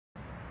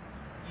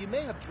You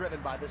may have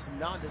driven by this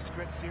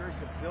nondescript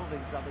series of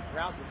buildings on the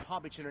grounds of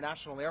Palm Beach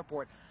International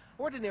Airport.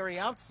 Ordinary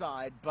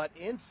outside, but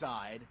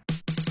inside,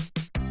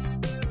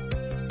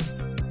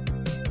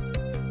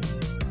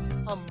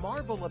 a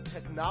marvel of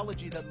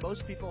technology that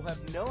most people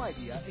have no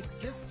idea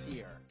exists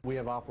here. We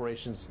have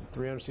operations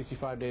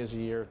 365 days a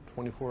year,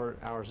 24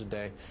 hours a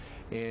day,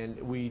 and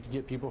we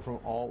get people from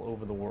all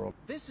over the world.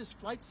 This is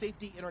Flight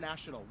Safety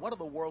International, one of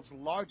the world's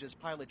largest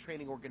pilot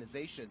training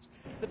organizations.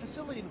 The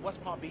facility in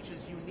West Palm Beach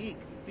is unique,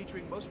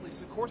 featuring mostly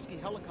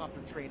Sikorsky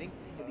helicopter training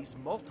in these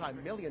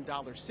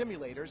multi-million-dollar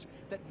simulators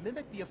that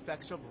mimic the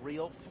effects of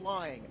real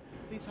flying.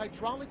 These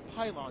hydraulic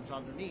pylons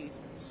underneath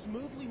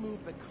smoothly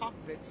move the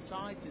cockpit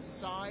side to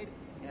side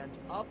and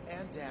up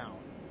and down.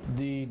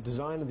 The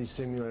design of these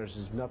simulators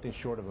is nothing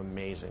short of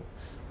amazing.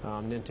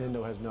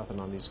 Nintendo has nothing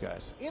on these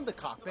guys. In the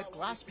cockpit,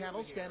 glass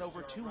panels span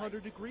over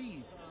 200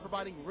 degrees,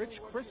 providing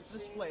rich, crisp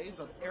displays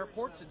of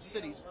airports and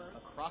cities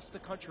across the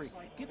country,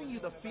 giving you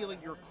the feeling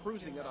you're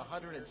cruising at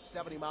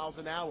 170 miles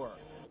an hour.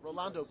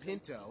 Rolando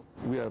Pinto,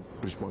 we are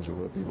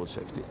responsible for people's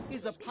safety.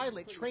 Is a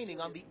pilot training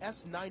on the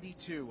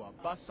S-92, a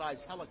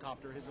bus-sized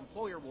helicopter his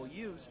employer will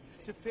use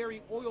to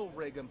ferry oil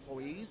rig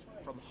employees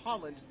from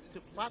Holland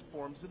to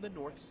platforms in the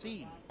North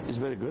Sea. It's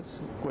very good,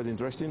 quite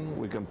interesting.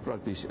 We can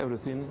practice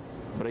everything,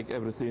 break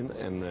everything,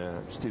 and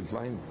still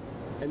flying.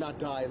 And not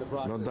die in the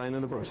process. Not dying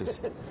in the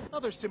process.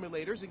 Other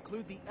simulators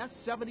include the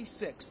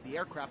S-76, the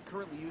aircraft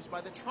currently used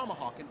by the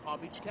Tomahawk in Palm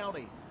Beach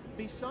County.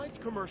 Besides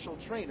commercial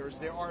trainers,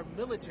 there are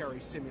military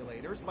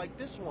simulators like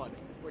this one,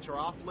 which are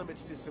off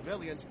limits to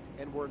civilians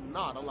and we're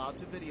not allowed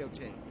to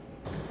videotape.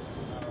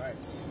 All right.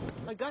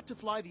 I got to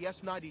fly the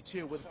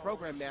S-92 with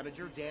program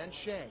manager Dan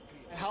Shank.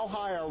 How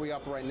high are we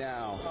up right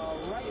now?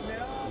 Right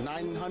now,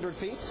 900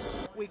 feet?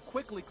 We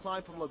quickly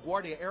climbed from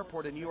LaGuardia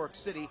Airport in New York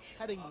City,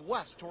 heading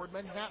west toward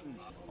Manhattan.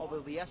 Although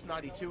the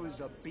S-92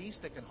 is a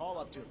beast that can haul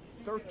up to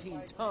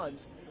 13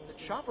 tons, the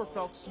chopper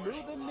felt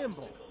smooth and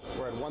nimble.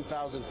 We're at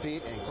 1,000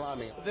 feet and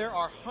climbing. There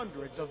are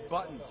hundreds of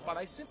buttons, but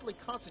I simply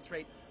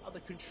concentrate on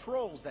the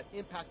controls that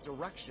impact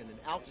direction and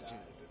altitude.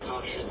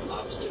 Caution,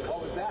 obstacle.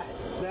 What was that?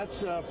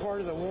 That's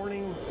part of the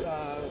warning,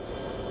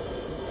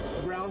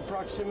 ground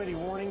proximity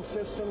warning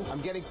system.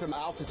 I'm getting some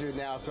altitude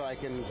now so I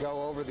can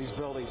go over these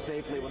buildings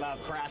safely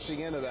without crashing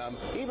into them.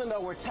 Even though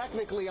we're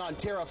technically on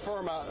terra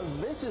firma,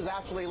 this is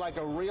actually like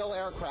a real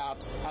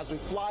aircraft as we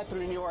fly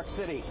through New York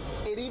City.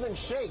 It even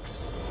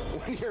shakes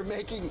when you're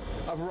making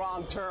a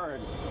wrong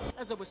turn.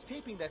 As I was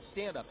taping that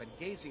stand-up and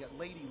gazing at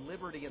Lady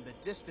Liberty in the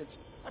distance,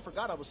 I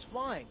forgot I was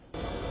flying.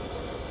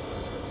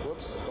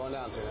 Whoops, going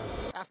down, Tina.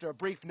 After a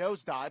brief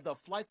nosedive, the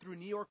flight through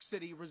New York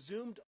City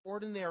resumed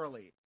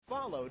ordinarily,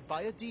 followed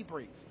by a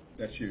debrief.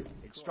 That's you.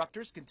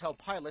 Instructors can tell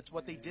pilots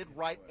what they did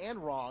right and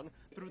wrong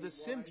through the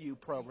SimView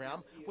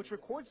program, which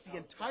records the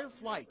entire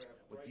flight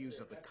with views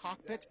of the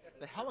cockpit,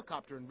 the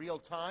helicopter in real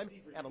time,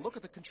 and a look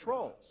at the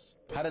controls.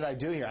 How did I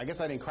do here? I guess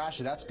I didn't crash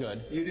it. That's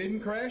good. You didn't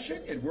crash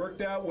it. It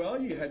worked out well.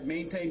 You had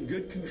maintained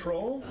good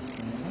control.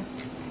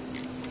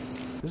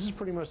 This is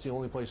pretty much the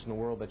only place in the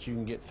world that you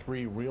can get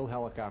 3 real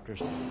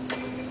helicopters,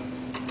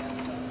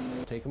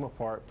 take them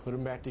apart, put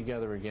them back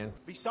together again.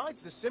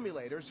 Besides the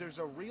simulators, there's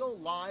a real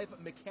live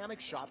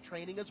mechanic shop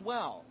training as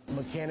well.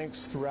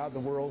 Mechanics throughout the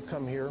world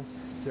come here.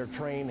 They're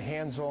trained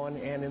hands-on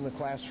and in the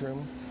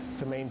classroom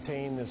to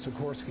maintain the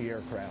Sikorsky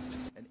aircraft.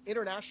 An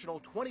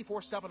international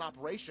 24/7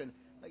 operation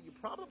that you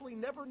probably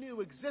never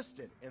knew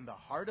existed in the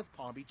heart of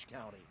Palm Beach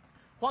County.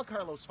 Juan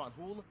Carlos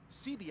Fanjul,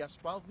 CBS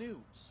 12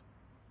 News.